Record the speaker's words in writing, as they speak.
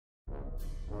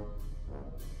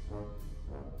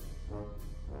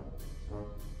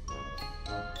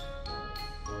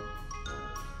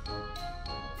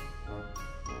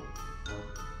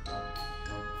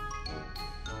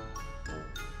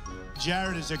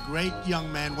Jared is a great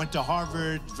young man, went to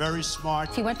Harvard, very smart.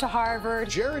 He went to Harvard.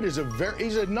 Jared is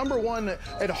he's a #1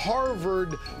 at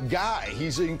Harvard guy.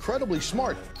 He's incredibly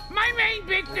smart. My main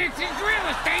business is real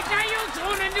estate. I also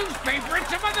own a newspaper and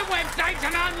some other websites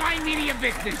and online media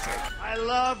businesses. I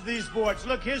love these boards.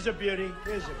 Look, here's a beauty.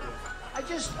 Here's a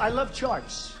beauty. I love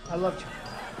charts. I love charts.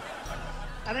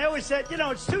 And I always said, you know,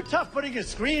 it's too tough putting a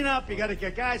screen up. You got to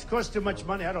get guys, cost too much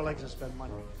money. I don't like to spend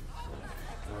money.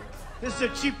 This is a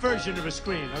cheap version of a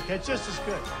screen, okay? It's just as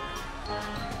good.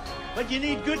 But you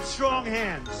need good, strong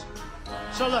hands.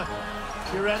 So look,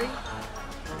 you ready?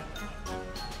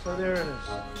 So there it is.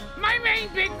 My main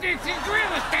business is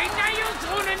real estate. I also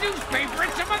own a newspaper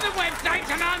and some other websites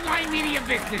and online media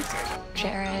businesses.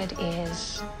 Jared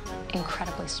is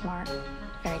incredibly smart,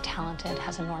 very talented,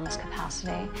 has enormous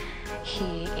capacity.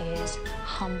 He is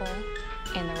humble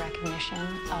in the recognition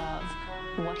of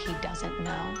what he doesn't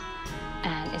know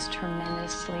and is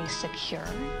tremendously secure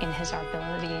in his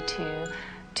ability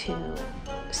to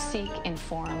seek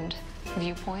informed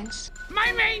viewpoints.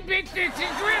 My main business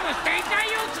is real estate.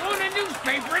 I also own a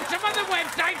newspaper and some other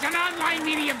websites and online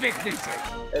media businesses.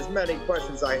 As many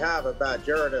questions I have about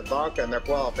Jared and Ivanka and their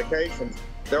qualifications,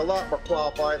 they're a lot more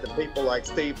qualified than people like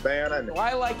Steve Bannon.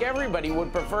 I, like everybody,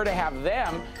 would prefer to have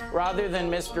them rather than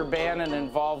Mr. Bannon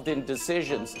involved in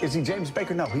decisions. Is he James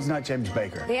Baker? No, he's not James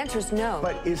Baker. The answer is no.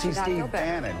 But is he Steve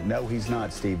Bannon? No, he's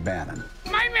not Steve Bannon.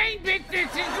 My main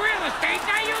business is real estate.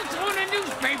 I also own a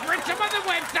newspaper and some other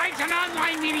websites and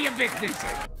online media businesses.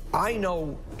 I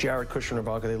know Jared Kushner and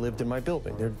Ivanka. They lived in my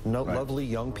building. They're lovely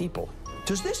young people.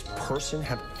 Does this person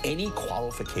have any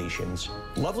qualifications?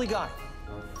 Lovely guy.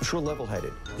 Sure,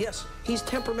 level-headed. Yes, he's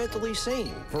temperamentally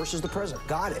sane versus the president.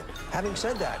 Got it. Having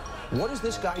said that, what has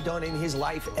this guy done in his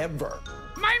life ever?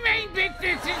 My main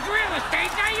business is real estate.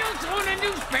 I also own a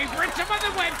newspaper and some other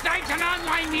websites and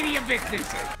online media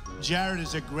businesses. Jared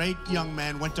is a great young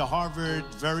man, went to Harvard,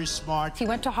 very smart. He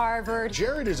went to Harvard.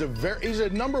 Jared is he's a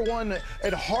 #1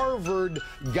 at Harvard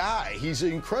guy. He's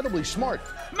incredibly smart.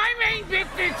 My main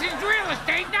business is real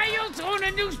estate. I also own a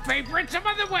newspaper and some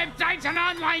other websites and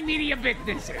online media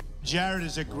businesses. Jared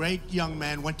is a great young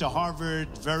man, went to Harvard,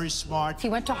 very smart. He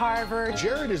went to Harvard.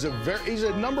 Jared is he's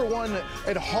a #1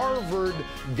 at Harvard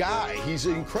guy. He's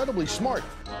incredibly smart.